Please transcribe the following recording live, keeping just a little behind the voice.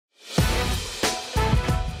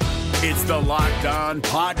It's the Locked On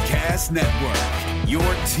Podcast Network, your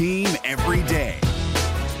team every day.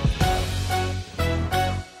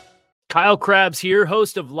 Kyle Krabs here,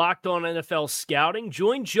 host of Locked On NFL Scouting.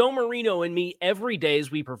 Join Joe Marino and me every day as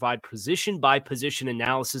we provide position-by-position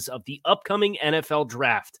analysis of the upcoming NFL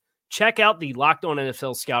Draft. Check out the Locked On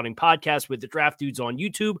NFL Scouting podcast with the Draft Dudes on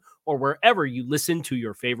YouTube or wherever you listen to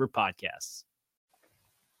your favorite podcasts.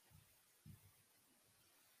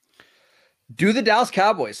 Do the Dallas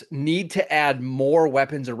Cowboys need to add more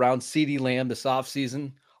weapons around CeeDee Lamb this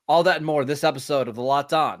offseason? All that and more this episode of the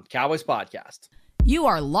Locked On Cowboys podcast. You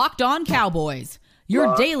are Locked On Cowboys,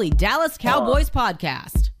 your daily Dallas Cowboys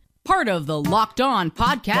podcast. Part of the Locked On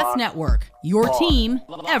Podcast Network, your team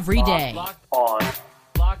every day. Locked on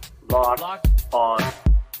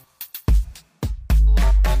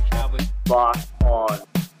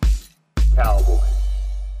Cowboys.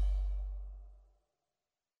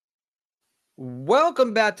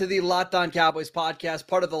 Welcome back to the Locked On Cowboys podcast,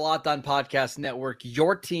 part of the Locked On Podcast Network,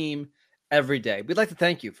 your team every day. We'd like to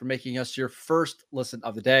thank you for making us your first listen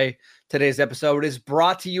of the day. Today's episode is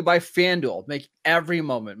brought to you by FanDuel. Make every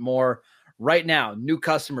moment more. Right now, new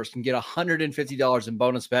customers can get $150 in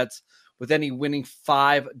bonus bets with any winning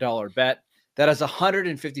 $5 bet. That is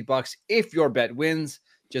 $150 if your bet wins.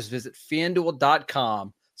 Just visit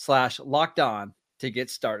FanDuel.com/lockedon to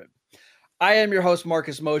get started. I am your host,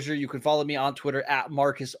 Marcus Mosher. You can follow me on Twitter at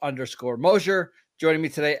Marcus_Mosher. Joining me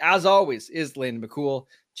today, as always, is Landon McCool.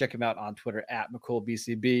 Check him out on Twitter at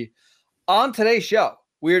McCoolBCB. On today's show,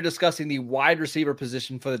 we are discussing the wide receiver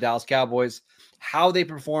position for the Dallas Cowboys, how they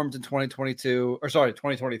performed in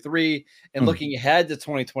 2023, and looking ahead to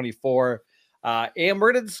 2024. And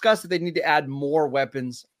we're going to discuss that they need to add more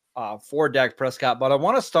weapons for Dak Prescott. But I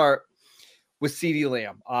want to start with CeeDee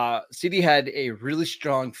Lamb. CeeDee had a really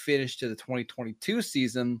strong finish to the 2022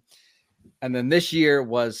 season, and then this year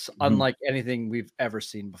was unlike anything we've ever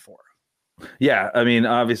seen before. Yeah, I mean,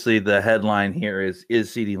 obviously the headline here is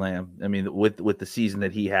CeeDee Lamb. I mean, with the season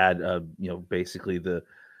that he had, basically the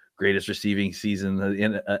greatest receiving season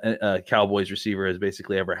a Cowboys receiver has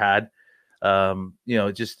basically ever had. And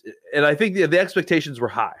I think the expectations were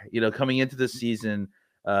high. Coming into this season,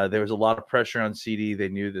 there was a lot of pressure on CeeDee. They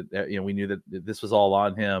knew that we knew that this was all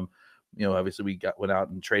on him. Obviously we went out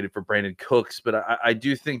and traded for Brandon Cooks, but I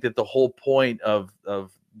do think that the whole point of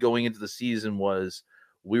going into the season was,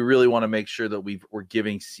 we really want to make sure that we're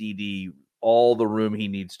giving CeeDee all the room he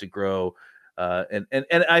needs to grow. And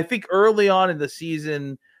I think early on in the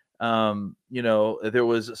season, there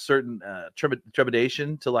was a certain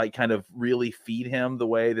trepidation to kind of really feed him the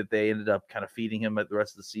way that they ended up kind of feeding him at the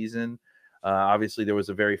rest of the season. Obviously, there was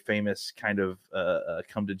a very famous kind of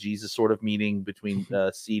come to Jesus sort of meeting between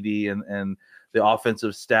CeeDee and the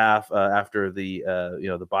offensive staff after the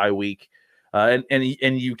bye week.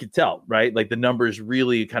 And you could tell, right? Like the numbers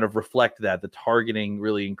really kind of reflect that. The targeting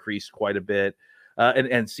really increased quite a bit,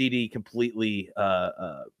 and CeeDee completely,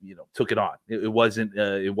 took it on. It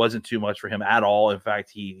wasn't too much for him at all. In fact,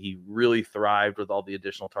 he really thrived with all the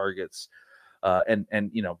additional targets, and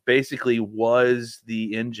basically was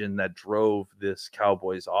the engine that drove this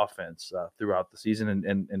Cowboys offense throughout the season.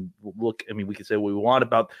 And look, I mean, we could say what we want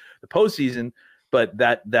about the postseason, but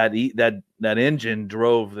that engine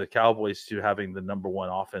drove the Cowboys to having the number one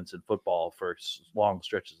offense in football for long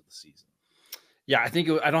stretches of the season. Yeah, I think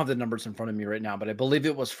I don't have the numbers in front of me right now, but I believe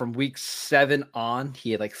it was from week 7 on.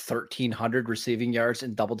 He had 1,300 receiving yards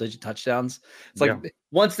and double-digit touchdowns. It's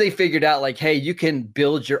once they figured out, hey, you can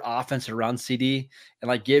build your offense around CeeDee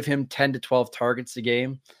and give him 10 to 12 targets a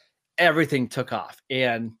game, everything took off.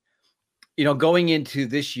 And going into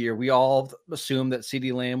this year, we all assumed that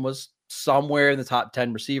CeeDee Lamb was somewhere in the top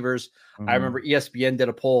 10 receivers. I remember ESPN did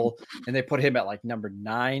a poll and they put him at number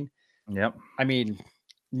 9. Yep. I mean,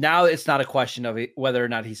 now it's not a question of whether or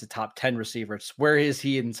not he's a top 10 receiver. It's where is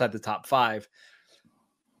he inside the top 5?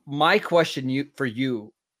 My question for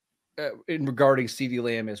you in regarding CeeDee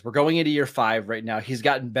Lamb is, we're going into year 5 right now. He's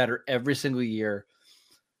gotten better every single year.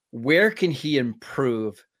 Where can he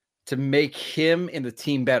improve to make him and the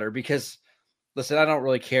team better? Because listen, I don't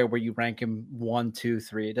really care where you rank him 1, 2,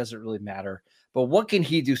 3. It doesn't really matter. But what can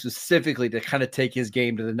he do specifically to kind of take his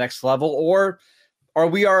game to the next level? Or are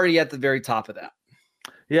we already at the very top of that?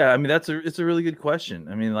 Yeah, I mean, it's a really good question.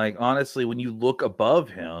 I mean, honestly, when you look above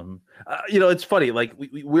him, it's funny.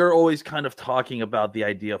 We're always kind of talking about the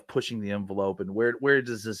idea of pushing the envelope and where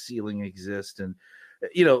does the ceiling exist? And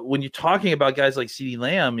when you're talking about guys like CeeDee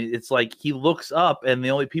Lamb, it's like he looks up and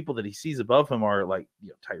the only people that he sees above him are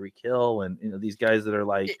Tyreek Hill and these guys that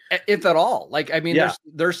are if at all.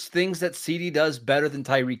 There's things that CeeDee does better than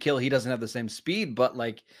Tyreek Hill. He doesn't have the same speed, but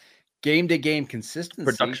game-to-game consistency.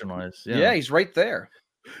 Production-wise, yeah, he's right there.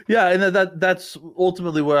 Yeah, and that's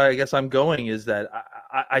ultimately where I guess I'm going is that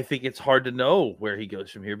I think it's hard to know where he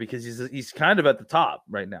goes from here because he's kind of at the top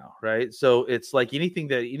right now, right? So it's like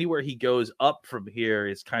anywhere he goes up from here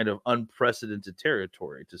is kind of unprecedented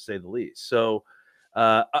territory, to say the least. So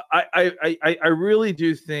I really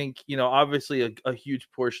do think, obviously a huge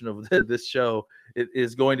portion of this show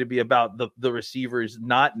is going to be about the receivers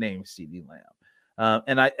not named CeeDee Lamb.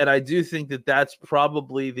 And I do think that that's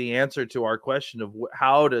probably the answer to our question of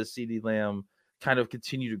how does CeeDee Lamb kind of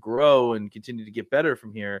continue to grow and continue to get better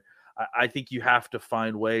from here. I think you have to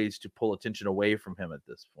find ways to pull attention away from him at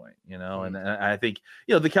this point, and I think,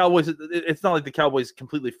 the Cowboys, it's not like the Cowboys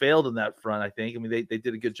completely failed in that front. I think, they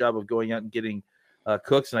did a good job of going out and getting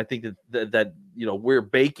Cooks. And I think that we're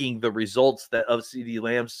baking the results of CeeDee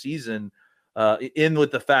Lamb's season in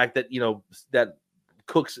with the fact that, that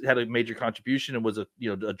Cooks had a major contribution and was a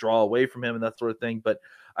draw away from him and that sort of thing. But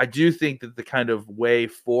I do think that the kind of way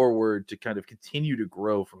forward to kind of continue to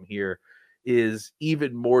grow from here is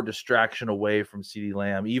even more distraction away from CeeDee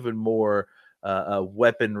Lamb, even more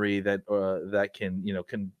weaponry that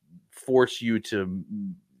can force you to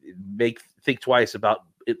think twice about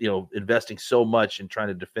investing so much in trying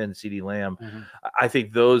to defend CeeDee Lamb. Mm-hmm. I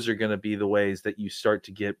think those are going to be the ways that you start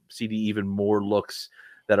to get CeeDee even more looks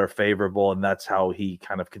that are favorable, and that's how he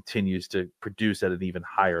kind of continues to produce at an even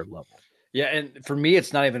higher level. Yeah, and for me,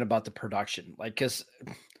 it's not even about the production, because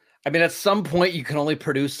at some point you can only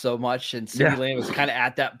produce so much, and CeeDee Lamb is kind of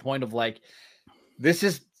at that point of this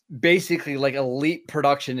is basically like elite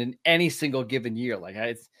production in any single given year.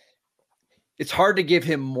 It's hard to give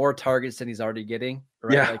him more targets than he's already getting.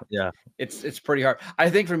 Right? It's pretty hard. I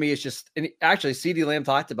think for me, it's just, and actually CeeDee Lamb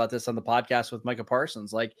talked about this on the podcast with Micah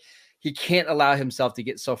Parsons. He can't allow himself to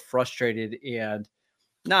get so frustrated and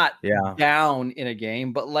not down in a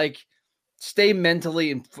game, but stay mentally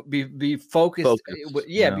and be focused.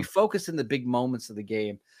 Be focused in the big moments of the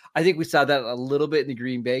game. I think we saw that a little bit in the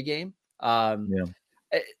Green Bay game. I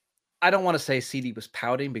don't want to say CeeDee was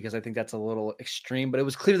pouting because I think that's a little extreme, but it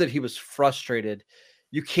was clear that he was frustrated.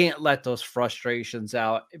 You can't let those frustrations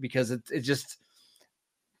out because it's just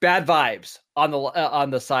bad vibes on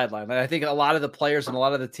the sideline. And I think a lot of the players and a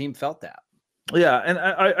lot of the team felt that. Yeah. And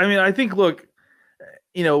I think, look,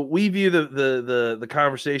 we view the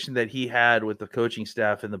conversation that he had with the coaching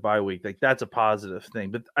staff in the bye week, that's a positive thing.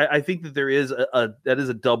 But I think that there is that is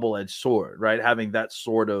a double-edged sword, right? Having that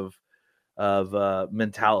sort of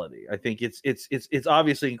mentality. I think it's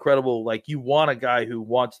obviously incredible. You want a guy who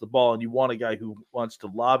wants the ball and you want a guy who wants to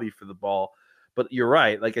lobby for the ball. But you're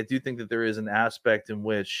right. I do think that there is an aspect in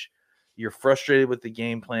which you're frustrated with the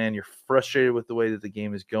game plan. You're frustrated with the way that the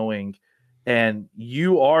game is going. And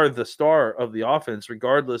you are the star of the offense,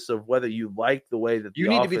 regardless of whether you like the way that you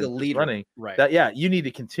need to be the leader. Running. Right. You need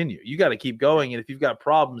to continue. You got to keep going. And if you've got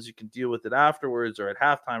problems, you can deal with it afterwards or at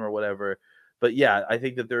halftime or whatever. But I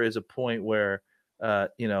think that there is a point where, and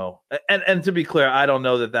to be clear, I don't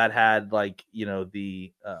know that had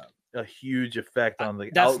a huge effect on the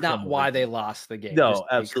that's not why they lost the game. No,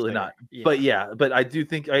 absolutely not. Yeah. But I do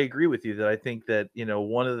think I agree with you that I think that,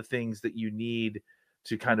 one of the things that you need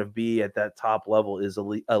to kind of be at that top level is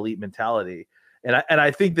elite mentality. And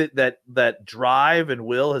I think that drive and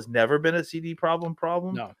will has never been a CeeDee problem.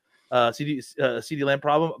 No. CeeDee Lamb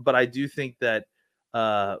problem. But I do think that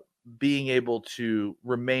being able to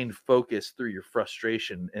remain focused through your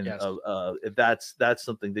frustration and that's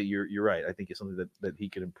something that you're right. I think it's something that he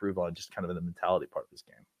could improve on, just kind of in the mentality part of this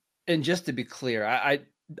game. And just to be clear,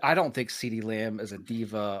 I don't think CeeDee Lamb is a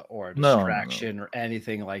diva or a distraction or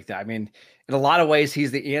anything like that. In a lot of ways,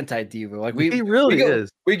 he's the anti-diva. He really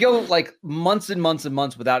is. We go months and months and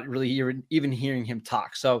months without really even hearing him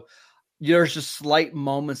talk. So there's just slight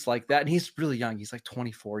moments like that. And he's really young. He's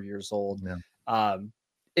 24 years old. Yeah.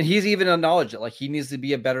 And he's even acknowledged it. He needs to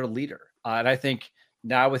be a better leader. And I think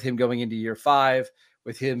now with him going into year 5,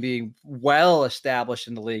 with him being well established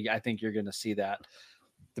in the league, I think you're going to see that.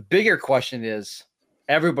 The bigger question is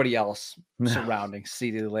everybody else surrounding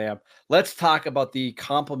CeeDee Lamb. Let's talk about the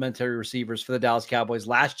complementary receivers for the Dallas Cowboys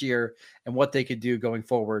last year and what they could do going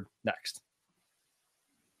forward next.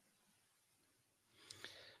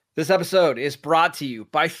 This episode is brought to you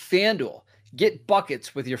by FanDuel. Get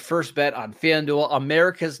buckets with your first bet on FanDuel,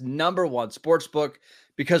 America's #1 sportsbook,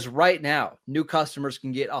 because right now, new customers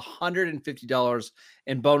can get $150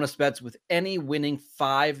 in bonus bets with any winning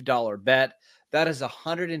 $5 bet. That is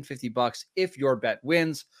 $150 if your bet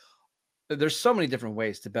wins. There's so many different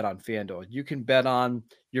ways to bet on FanDuel. You can bet on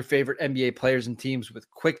your favorite NBA players and teams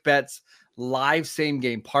with quick bets, live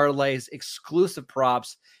same-game parlays, exclusive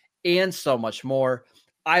props, and so much more.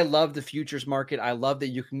 I love the futures market. I love that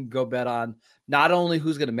you can go bet on not only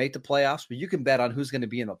who's going to make the playoffs, but you can bet on who's going to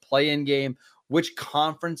be in the play-in game, which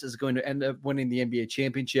conference is going to end up winning the NBA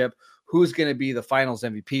championship, who's going to be the finals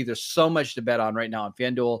MVP. There's so much to bet on right now on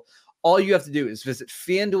FanDuel. All you have to do is visit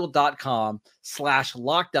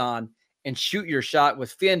FanDuel.com/lockedon and shoot your shot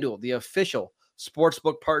with FanDuel, the official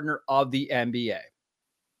sportsbook partner of the NBA.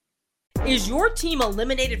 Is your team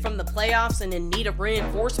eliminated from the playoffs and in need of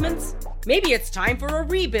reinforcements? Maybe it's time for a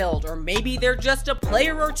rebuild, or maybe they're just a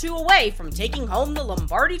player or two away from taking home the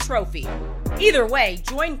Lombardi Trophy. Either way,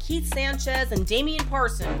 join Keith Sanchez and Damian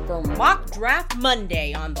Parson for Mock Draft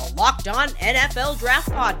Monday on the Locked On NFL Draft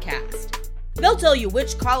Podcast. They'll tell you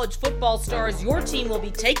which college football stars your team will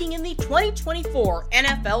be taking in the 2024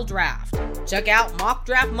 NFL Draft. Check out Mock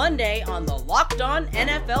Draft Monday on the Locked On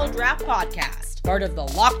NFL Draft Podcast, part of the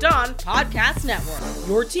Locked On Podcast Network,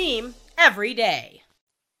 your team every day.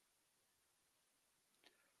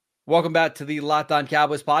 Welcome back to the Locked On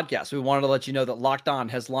Cowboys podcast. We wanted to let you know that Locked On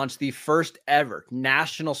has launched the first ever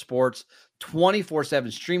national sports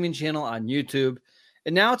 24/7 streaming channel on YouTube.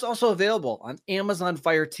 And now it's also available on Amazon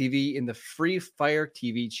Fire TV in the free Fire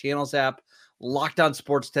TV channels app. Locked On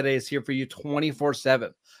Sports Today is here for you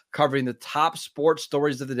 24/7, covering the top sports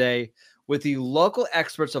stories of the day with the local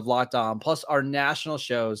experts of Locked On, plus our national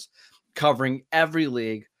shows covering every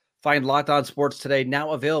league. Find Locked On Sports Today now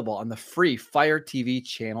available on the free Fire TV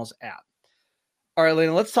channels app. All right,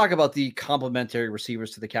 Lena, let's talk about the complimentary receivers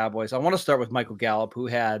to the Cowboys. I want to start with Michael Gallup, who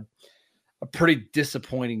had a pretty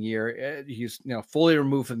disappointing year. He's fully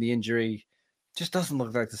removed from the injury. Just doesn't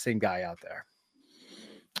look like the same guy out there.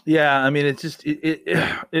 Yeah, I mean, it's just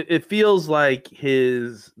it feels like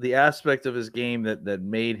the aspect of his game that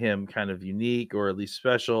made him kind of unique or at least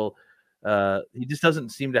special. He just doesn't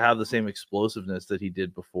seem to have the same explosiveness that he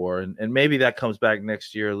did before, and maybe that comes back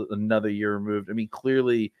next year, another year removed. I mean,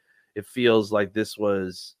 clearly, it feels like this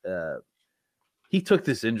was. He took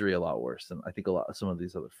this injury a lot worse than I think some of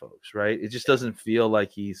these other folks, right? It just doesn't feel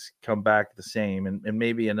like he's come back the same, and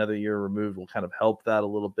maybe another year removed will kind of help that a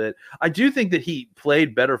little bit. I do think that he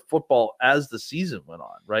played better football as the season went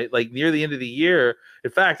on, right? Like near the end of the year,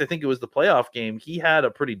 in fact, I think it was the playoff game, he had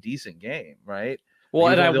a pretty decent game, right? Well,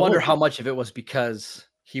 and I wonder how much of it was because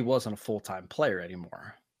he wasn't a full-time player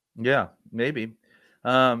anymore. Yeah, maybe.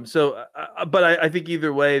 But I think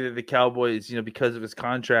either way that the Cowboys, because of his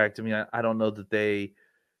contract, I mean, I don't know that they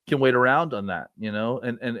can wait around on that,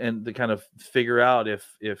 and to kind of figure out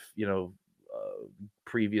if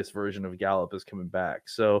previous version of Gallup is coming back.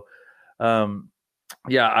 So,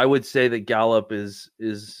 yeah, I would say that Gallup is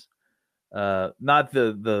not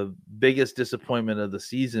the biggest disappointment of the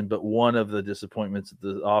season, but one of the disappointments of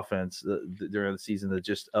the offense during the season, that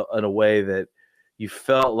just in a way that you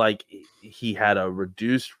felt like he had a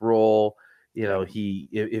reduced role.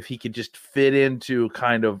 If he could just fit into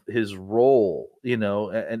kind of his role,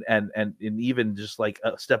 and even just like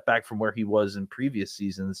a step back from where he was in previous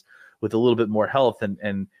seasons with a little bit more health,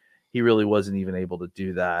 and he really wasn't even able to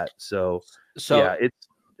do that. So yeah,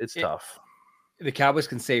 it's tough. The Cowboys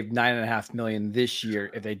can save $9.5 million this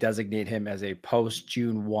year if they designate him as a post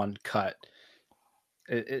June 1 cut.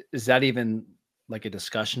 Is that even like a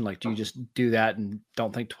discussion? Like, do you just do that and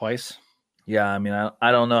don't think twice? Yeah, I mean,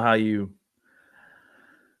 I don't know how you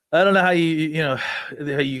how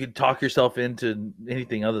you could talk yourself into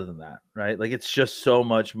anything other than that, right? Like, it's just so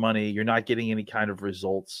much money. You're not getting any kind of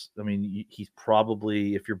results. I mean, he's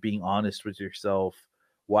probably, if you're being honest with yourself,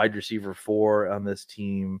 wide receiver 4 on this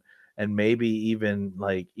team. And maybe even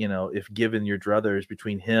like, if given your druthers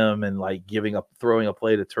between him and like throwing a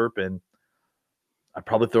play to Turpin, I'd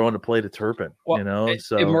probably throw in a play to Turpin,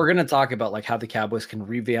 So, and we're going to talk about like how the Cowboys can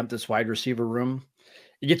revamp this wide receiver room.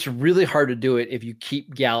 It gets really hard to do it if you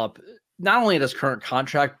keep Gallup not only at his current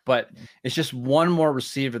contract, but it's just one more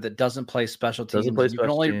receiver that doesn't play special teams.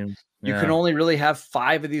 You can only really have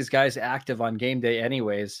 5 of these guys active on game day,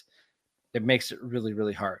 anyways. It makes it really,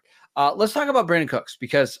 really hard. Let's talk about Brandon Cooks,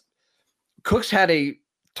 because Cooks had a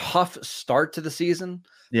tough start to the season.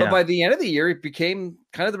 Yeah. But by the end of the year, it became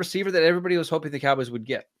kind of the receiver that everybody was hoping the Cowboys would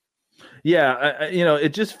get. Yeah,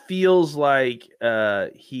 it just feels like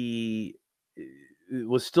he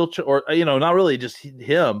was still, not really just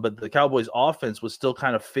him, but the Cowboys offense was still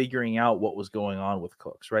kind of figuring out what was going on with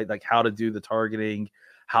Cooks, right? Like how to do the targeting,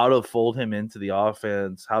 how to fold him into the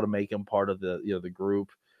offense, how to make him part of the the group.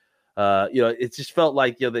 It just felt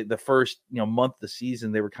like the first month of the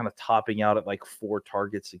season they were kind of topping out at like 4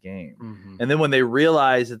 targets a game, and then when they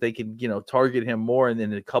realized that they could target him more, and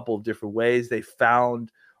then in a couple of different ways, they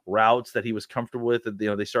found routes that he was comfortable with, and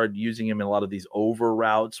they started using him in a lot of these over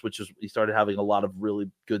routes, which is he started having a lot of really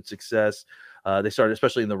good success. They started,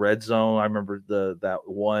 especially in the red zone. I remember that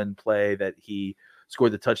one play that he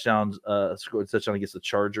scored the touchdown against the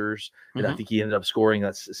Chargers, and I think he ended up scoring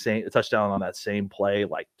that same touchdown on that same play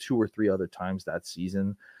like 2 or 3 other times that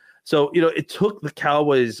season. So, it took the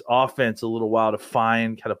Cowboys offense a little while to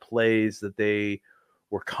find kind of plays that they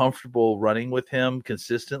were comfortable running with him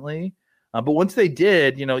consistently. But once they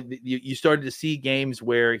did, you started to see games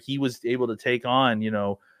where he was able to take on,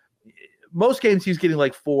 most games he was getting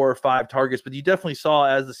like 4 or 5 targets, but you definitely saw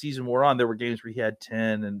as the season wore on, there were games where he had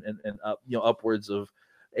 10 and up, upwards of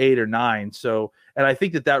 8 or 9. So, and I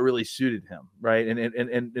think that really suited him. Right.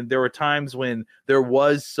 And there were times when there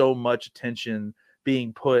was so much attention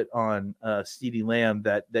being put on CeeDee Lamb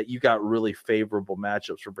that you got really favorable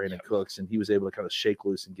matchups for Brandon Cooks, and he was able to kind of shake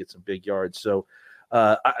loose and get some big yards. So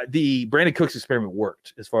the Brandon Cooks experiment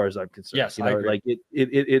worked as far as I'm concerned. Yes, I agree. Like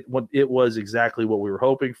it was exactly what we were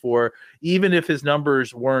hoping for, even if his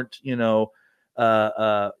numbers weren't,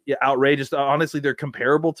 outrageous. Honestly, they're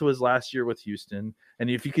comparable to his last year with Houston. And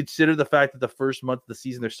if you consider the fact that the first month of the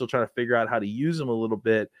season, they're still trying to figure out how to use him a little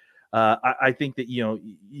bit, I think that,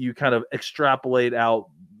 you kind of extrapolate out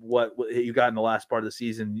what you got in the last part of the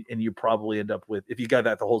season, and you probably end up with, if you got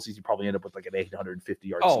that the whole season, you probably end up with like an 850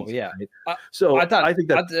 yard season. Yeah. Right? So I think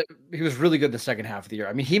that he was really good the second half of the year.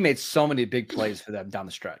 I mean, he made so many big plays for them down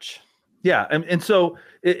the stretch. Yeah. And so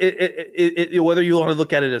it whether you want to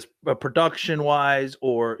look at it as production wise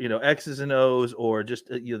or, X's and O's or just,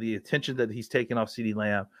 the attention that he's taken off CeeDee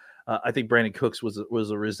Lamb, I think Brandon Cooks was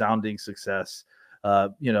a resounding success.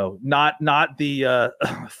 Not the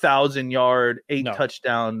 1,000-yard, 8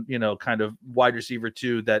 touchdown, kind of wide receiver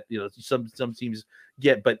 2 that, some teams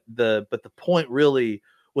get. But the point really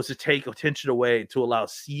was to take attention away to allow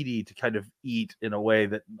CeeDee to kind of eat in a way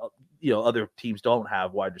that, other teams don't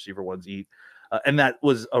have wide receiver ones eat. And that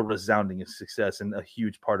was a resounding success. And a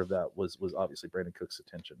huge part of that was obviously Brandon Cooks'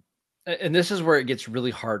 attention. And this is where it gets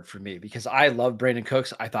really hard for me because I love Brandon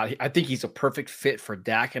Cooks. I think he's a perfect fit for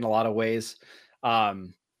Dak in a lot of ways.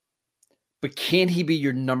 But can he be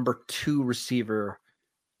your number 2 receiver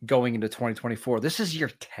going into 2024? This is year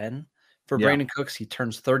 10 for Brandon Cooks. He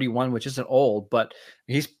turns 31, which isn't old, but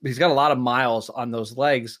he's got a lot of miles on those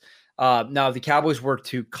legs. Now, if the Cowboys were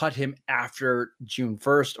to cut him after June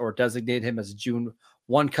 1st or designate him as a June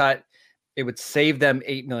 1 cut, it would save them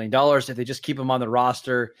 $8 million. If they just keep him on the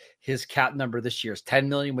roster, his cap number this year is $10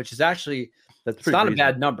 million, which is actually it's not a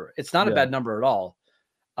bad number. It's not a bad number at all.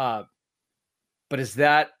 But is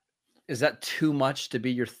that too much to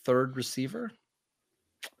be your 3rd receiver?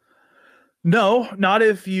 No, not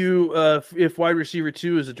if you if wide receiver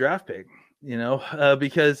 2 is a draft pick,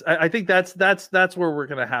 because I think that's where we're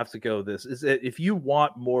gonna have to go. This is that if you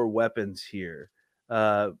want more weapons here,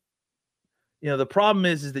 the problem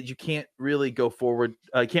is that you can't really go forward.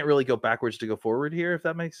 Can't really go backwards to go forward here, if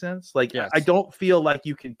that makes sense. Like I don't feel like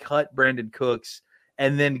you can cut Brandon Cooks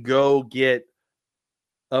and then go get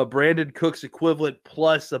a Brandon Cooks equivalent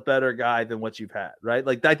plus a better guy than what you've had, right?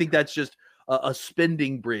 Like I think that's just a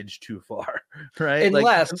spending bridge too far, right?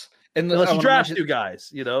 Unless you draft 2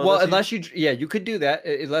 guys, unless you could do that.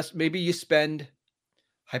 Unless maybe you spend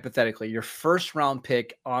hypothetically your 1st round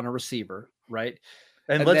pick on a receiver, right?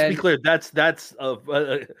 And let's be clear, that's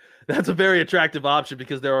a very attractive option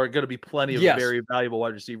because there are going to be plenty of very valuable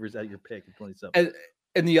wide receivers at your pick in 27.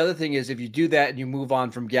 And the other thing is, if you do that and you move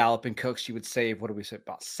on from Gallup and Cooks, you would save, what do we say,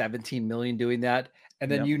 about $17 million doing that.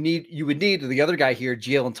 And then you would need the other guy here,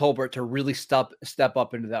 Jalen Tolbert, to really step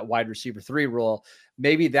up into that wide receiver 3 role.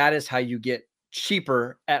 Maybe that is how you get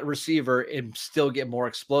cheaper at receiver and still get more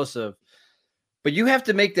explosive. But you have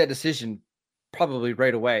to make that decision probably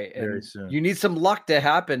right away. And very soon. You need some luck to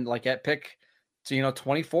happen, like at pick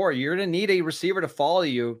 24. You're going to need a receiver to follow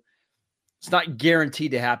you. It's not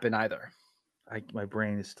guaranteed to happen either. My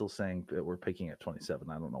brain is still saying that we're picking at 27.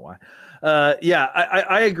 I don't know why.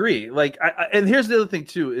 I agree. Like, and here's the other thing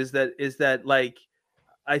too, is that like,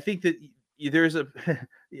 I think that there's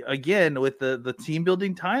again, with the team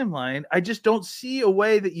building timeline, I just don't see a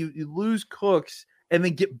way that you lose Cooks and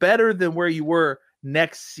then get better than where you were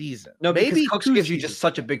next season. No, maybe Cooks gives you just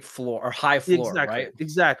such a big floor or high floor, right?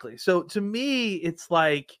 Exactly. So to me, it's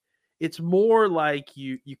more like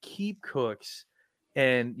you keep Cooks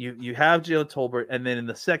and you have Jalen Tolbert, and then in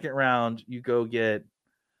the second round you go get,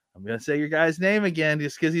 I'm going to say your guy's name again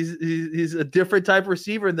just because he's a different type of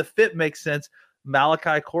receiver and the fit makes sense.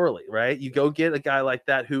 Malachi Corley, right? You go get a guy like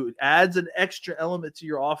that who adds an extra element to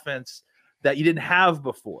your offense that you didn't have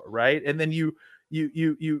before, right? And then you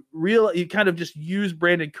kind of just use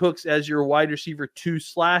Brandon Cooks as your wide receiver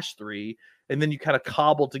 2/3, and then you kind of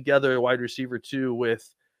cobble together a wide receiver 2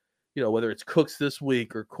 with, whether it's Cooks this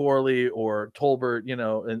week or Corley or Tolbert,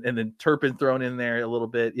 and then Turpin thrown in there a little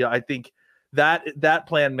bit. I think that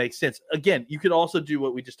plan makes sense. Again, you could also do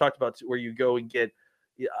what we just talked about, where you go and get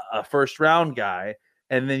a first round guy,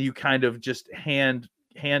 and then you kind of just hand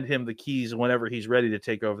him the keys whenever he's ready to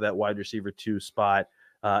take over that wide receiver 2 spot.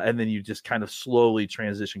 And then you just kind of slowly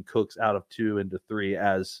transition Cooks out of 2 into 3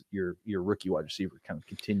 as your rookie wide receiver kind of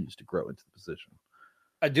continues to grow into the position.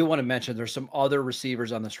 I do want to mention there's some other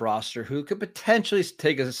receivers on this roster who could potentially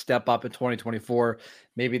take a step up in 2024.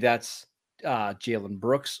 Maybe that's Jalen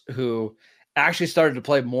Brooks, who actually started to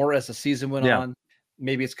play more as the season went on.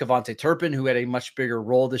 Maybe it's Kavontae Turpin, who had a much bigger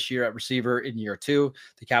role this year at receiver in year 2.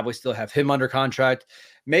 The Cowboys still have him under contract.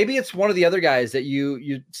 Maybe it's one of the other guys that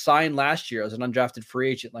you signed last year as an undrafted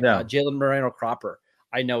free agent, like Jalen Moreno-Cropper.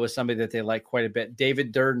 I know is somebody that they like quite a bit.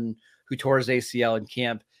 David Durden, who tore his ACL in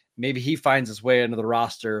camp. Maybe he finds his way into the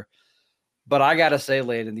roster. But I got to say,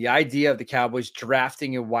 Landon, the idea of the Cowboys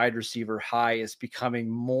drafting a wide receiver high is becoming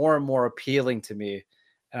more and more appealing to me.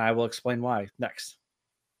 And I will explain why next.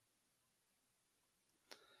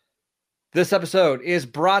 This episode is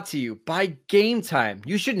brought to you by Game Time.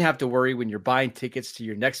 You shouldn't have to worry when you're buying tickets to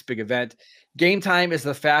your next big event. Game Time is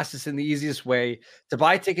the fastest and the easiest way to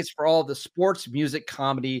buy tickets for all of the sports, music,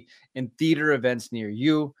 comedy, and theater events near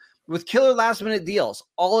you. With killer last-minute deals,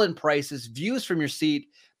 all-in prices, views from your seat,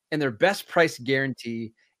 and their best price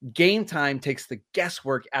guarantee, Game Time takes the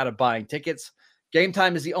guesswork out of buying tickets. Game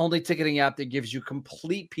Time is the only ticketing app that gives you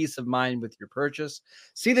complete peace of mind with your purchase.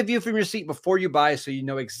 See the view from your seat before you buy so you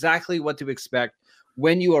know exactly what to expect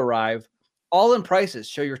when you arrive. All-in prices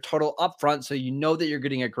show your total upfront so you know that you're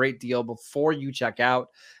getting a great deal before you check out.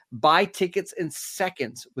 Buy tickets in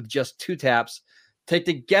seconds with just 2 taps. Take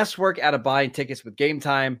the guesswork out of buying tickets with Game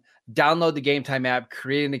Time. Download the Game Time app,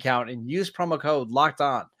 create an account, and use promo code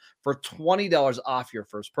LOCKEDON for $20 off your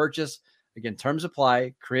first purchase. Again, terms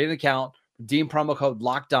apply. Create an account. Redeem promo code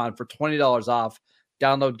Locked On for $20 off.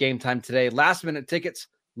 Download Game Time today. Last minute tickets,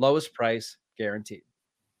 lowest price guaranteed.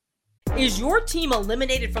 Is your team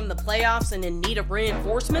eliminated from the playoffs and in need of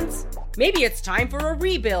reinforcements? Maybe it's time for a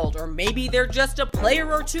rebuild, or maybe they're just a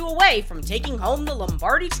player or 2 away from taking home the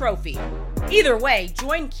Lombardi Trophy. Either way,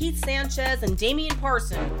 join Keith Sanchez and Damian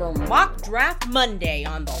Parson for Mock Draft Monday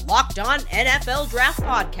on the Locked On NFL Draft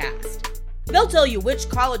Podcast. They'll tell you which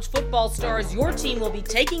college football stars your team will be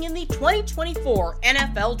taking in the 2024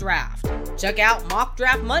 NFL Draft. Check out Mock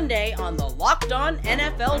Draft Monday on the Locked On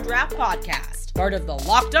NFL Draft Podcast, part of the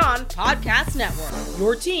Locked On Podcast Network,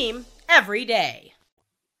 your team every day.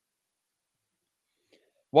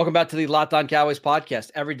 Welcome back to the Locked On Cowboys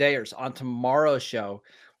podcast. Everydayers. On tomorrow's show,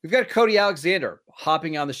 we've got Cody Alexander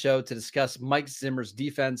hopping on the show to discuss Mike Zimmer's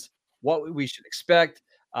defense, what we should expect.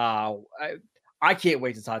 I can't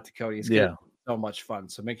wait to talk to Cody. It's going to be so much fun.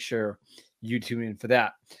 So make sure you tune in for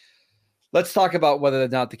that. Let's talk about whether or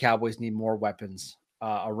not the Cowboys need more weapons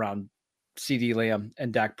around CeeDee Lamb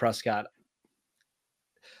and Dak Prescott.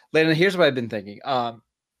 Landon, here's what I've been thinking.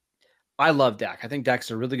 I love Dak. I think Dak's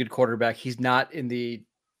a really good quarterback. He's not in the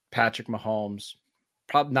Patrick Mahomes,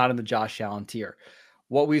 probably not in the Josh Allen tier.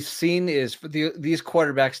 What we've seen is for these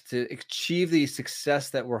quarterbacks to achieve the success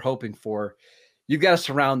that we're hoping for, you've got to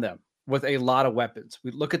surround them with a lot of weapons.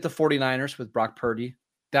 We look at the 49ers with Brock Purdy.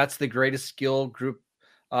 That's the greatest skill group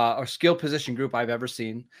or skill position group I've ever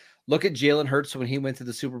seen. Look at Jalen Hurts when he went to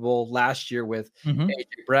the Super Bowl last year with A.J.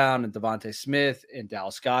 Brown and Devontae Smith and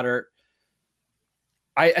Dallas Goedert.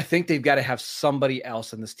 I think they've got to have somebody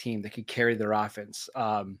else on this team that could carry their offense.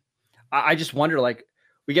 I just wonder, like,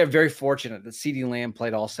 we got very fortunate that CeeDee Lamb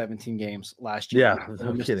played all 17 games last year. Yeah,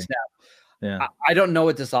 no kidding. Yeah. I don't know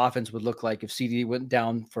what this offense would look like if CeeDee went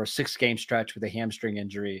down for a 6-game stretch with a hamstring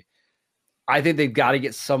injury. I think they've got to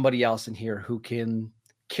get somebody else in here who can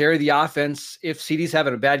carry the offense if CeeDee's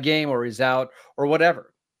having a bad game or he's out or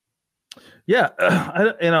whatever. Yeah,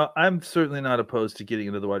 I'm certainly not opposed to getting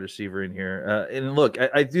another wide receiver in here. And look,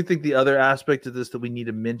 I do think the other aspect of this that we need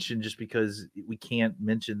to mention, just because we can't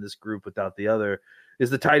mention this group without the other, is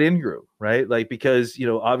the tight end group, right? Like, because,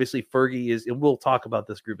 obviously Fergie is, and we'll talk about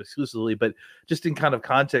this group exclusively, but just in kind of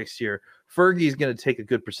context here, Fergie is going to take a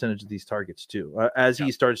good percentage of these targets too. As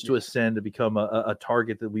he starts to ascend to become a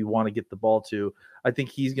target that we want to get the ball to, I think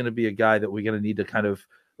he's going to be a guy that we're going to need to kind of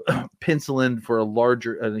pencil in for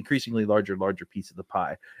an increasingly larger piece of the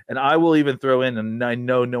pie. And I will even throw in, and I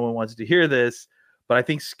know no one wants to hear this, but I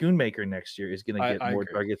think Schoonmaker next year is going to get more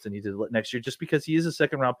targets than he did next year, just because he is a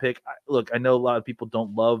second-round pick. Look, I know a lot of people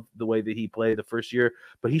don't love the way that he played the first year,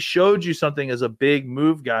 but he showed you something as a big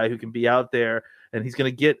move guy who can be out there, and he's going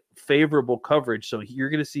to get favorable coverage. So you're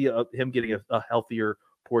going to see him getting a healthier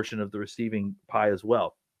portion of the receiving pie as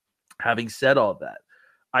well. Having said all that,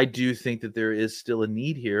 I do think that there is still a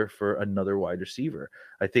need here for another wide receiver.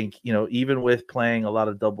 I think, even with playing a lot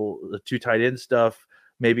of two tight end stuff,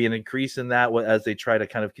 maybe an increase in that as they try to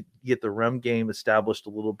kind of get the run game established a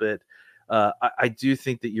little bit. I do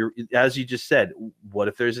think that as you just said, what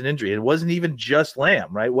if there's an injury? It wasn't even just Lamb,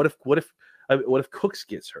 right? What if Cooks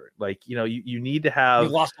gets hurt? Like, you need to have. You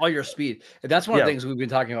lost all your speed. And that's one of the things we've been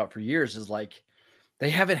talking about for years is like, they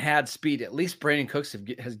haven't had speed. At least Brandon Cooks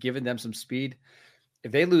has given them some speed.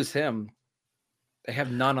 If they lose him, they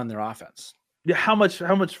have none on their offense. Yeah, how much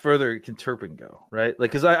further can Turpin go, right?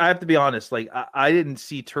 Like, because I have to be honest, like I didn't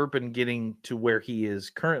see Turpin getting to where he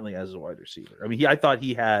is currently as a wide receiver. I mean, I thought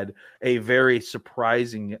he had a very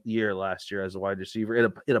surprising year last year as a wide receiver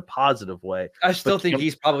in a positive way. I still think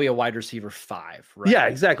he's probably a wide receiver 5, right? Yeah,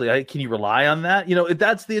 exactly. Can you rely on that?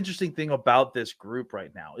 That's the interesting thing about this group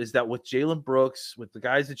right now is that with Jalen Brooks, with the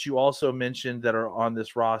guys that you also mentioned that are on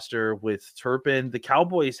this roster, with Turpin, the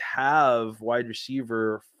Cowboys have wide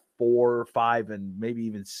receiver 4, 5, and maybe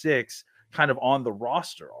even 6 kind of on the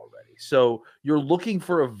roster already. So you're looking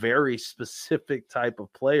for a very specific type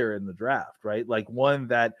of player in the draft, right? Like one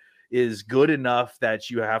that is good enough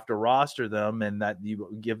that you have to roster them and that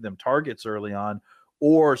you give them targets early on,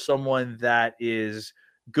 or someone that is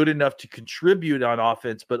good enough to contribute on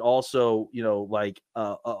offense, but also, like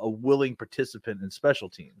a willing participant in special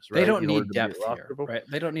teams, right? They don't need depth here, right?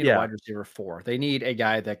 They don't need a wide receiver 4. They need a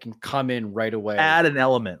guy that can come in right away. Add an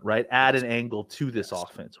element, right? Add an angle to this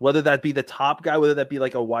offense, whether that be the top guy, whether that be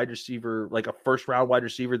like a wide receiver, like a first round wide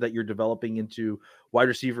receiver that you're developing into wide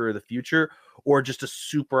receiver of the future, or just a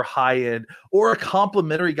super high end or a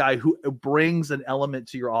complimentary guy who brings an element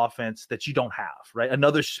to your offense that you don't have, right?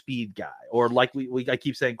 Another speed guy, or like I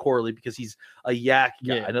keep saying Corley because he's a yak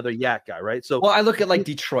guy, another yak guy, right? So, well, I look at like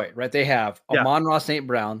Detroit, right? They have Amon-Ra St.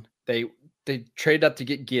 Brown. They traded up to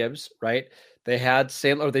get Gibbs, right? They had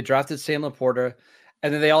they drafted Sam Laporta,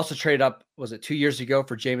 and then they also traded up, was it 2 years ago,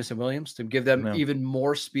 for Jameson Williams to give them even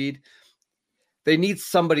more speed. They need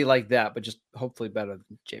somebody like that, but just hopefully better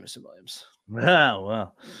than Jameson Williams. Oh,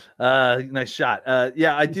 well, nice shot.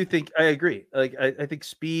 I do think I agree. Like, I think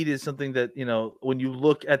speed is something that, when you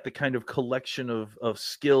look at the kind of collection of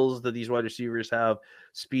skills that these wide receivers have,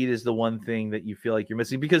 speed is the one thing that you feel like you're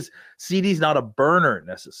missing, because CD's not a burner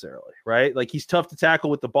necessarily, right? Like, he's tough to tackle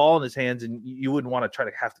with the ball in his hands, and you wouldn't want to try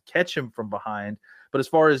to have to catch him from behind. But as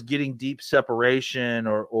far as getting deep separation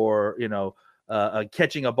or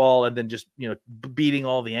catching a ball and then just, beating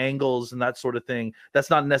all the angles and that sort of thing, that's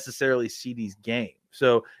not necessarily CD's game.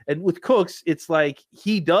 So, and with Cooks, it's like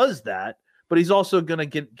he does that, but he's also going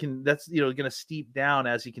to going to steep down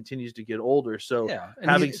as he continues to get older. So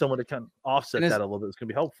having someone to kind of offset that a little bit is going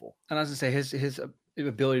to be helpful. And I was going to say his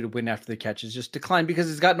ability to win after the catch is just declined because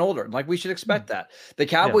he's gotten older. Like, we should expect that. The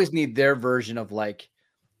Cowboys need their version of like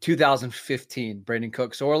 2015 Brandon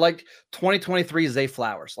Cooks, or like 2023 Zay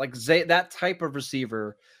Flowers. Like that type of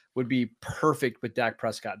receiver would be perfect with Dak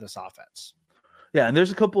Prescott in this offense. Yeah, and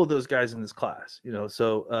there's a couple of those guys in this class,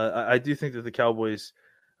 so I do think that the Cowboys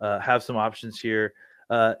have some options here,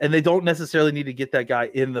 and they don't necessarily need to get that guy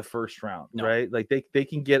in the first round, right? Like they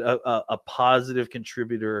can get a positive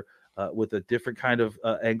contributor with a different kind of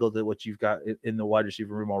angle than what you've got in the wide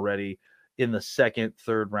receiver room already, in the second,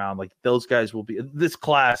 third round. Like, those guys will be this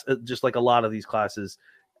class, just like a lot of these classes,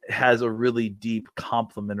 has a really deep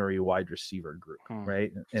complementary wide receiver group,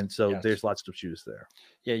 right? And so there's lots to choose there.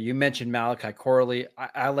 Yeah, you mentioned Malachi Corley.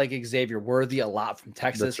 I like Xavier Worthy a lot from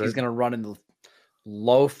Texas. He's going to run in the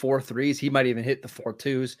low 4.3s. He might even hit the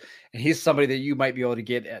 4.2s, and he's somebody that you might be able to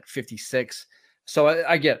get at 56. So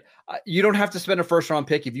I get, you don't have to spend a first round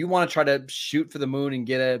pick if you want to try to shoot for the moon and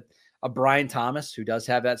get a Brian Thomas, who does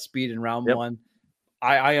have that speed in round 1.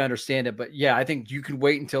 I understand it, but I think you can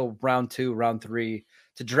wait until round 2, round 3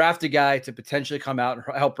 to draft a guy to potentially come out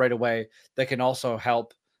and help right away that can also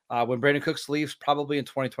help when Brandon Cooks leaves, probably in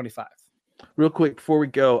 2025. Real quick before we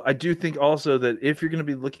go, I do think also that if you're going to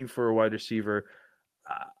be looking for a wide receiver,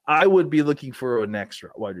 I would be looking for an extra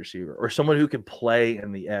wide receiver or someone who can play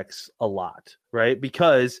in the X a lot, right?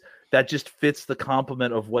 Because that just fits the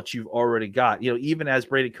complement of what you've already got. Even as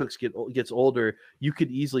Brandon Cooks gets older, you could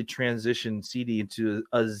easily transition CD into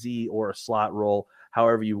a Z or a slot role,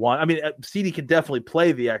 however you want. I mean, CD can definitely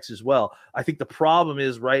play the X as well. I think the problem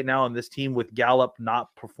is right now in this team, with Gallup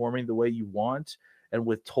not performing the way you want, and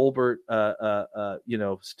with Tolbert,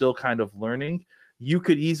 still kind of learning, you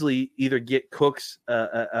could easily either get Cooks,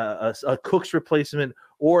 a Cooks replacement,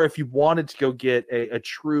 or if you wanted to go get a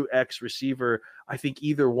true X receiver, I think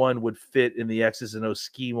either one would fit in the X's and O's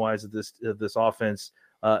scheme wise of this offense,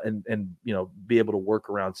 and be able to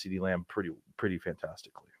work around CeeDee Lamb pretty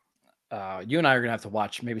fantastically. You and I are going to have to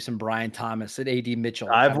watch maybe some Brian Thomas and AD Mitchell.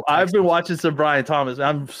 I've been watching some Brian Thomas.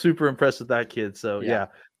 I'm super impressed with that kid. So yeah,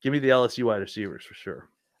 give me the LSU wide receivers for sure.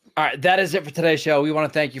 All right, that is it for today's show. We want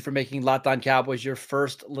to thank you for making Locked On Cowboys your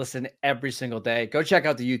first listen every single day. Go check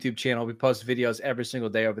out the YouTube channel. We post videos every single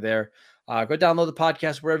day over there. Go download the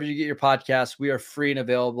podcast wherever you get your podcasts. We are free and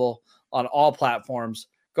available on all platforms.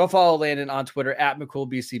 Go follow Landon on Twitter at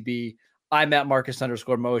McCoolBCB. I'm at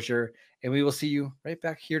Marcus_Mosher, and we will see you right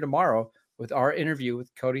back here tomorrow with our interview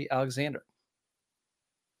with Cody Alexander.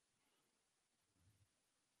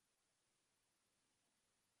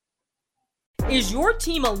 Is your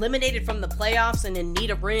team eliminated from the playoffs and in need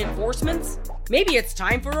of reinforcements? Maybe it's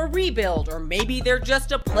time for a rebuild, or maybe they're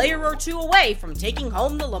just a player or two away from taking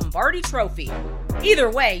home the Lombardi Trophy. Either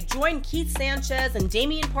way, join Keith Sanchez and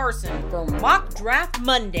Damian Parson for Mock Draft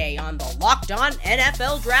Monday on the Locked On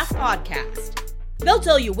NFL Draft Podcast. They'll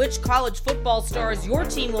tell you which college football stars your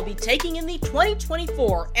team will be taking in the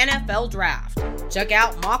 2024 NFL Draft. Check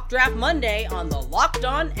out Mock Draft Monday on the Locked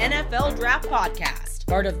On NFL Draft Podcast,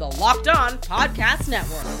 part of the Locked On Podcast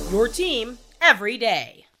Network, your team every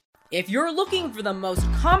day. If you're looking for the most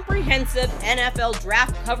comprehensive NFL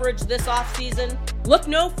draft coverage this offseason, look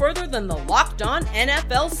no further than the Locked On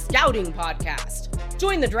NFL Scouting Podcast.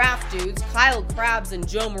 Join the draft dudes, Kyle Krabs and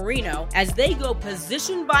Joe Marino, as they go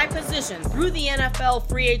position by position through the NFL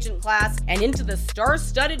free agent class and into the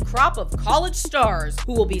star-studded crop of college stars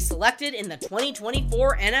who will be selected in the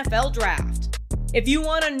 2024 NFL Draft. If you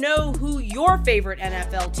want to know who your favorite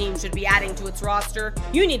NFL team should be adding to its roster,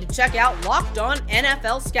 you need to check out Locked On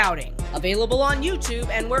NFL Scouting, available on YouTube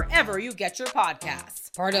and wherever you get your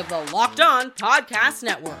podcasts. Part of the Locked On Podcast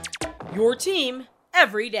Network, your team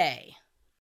every day.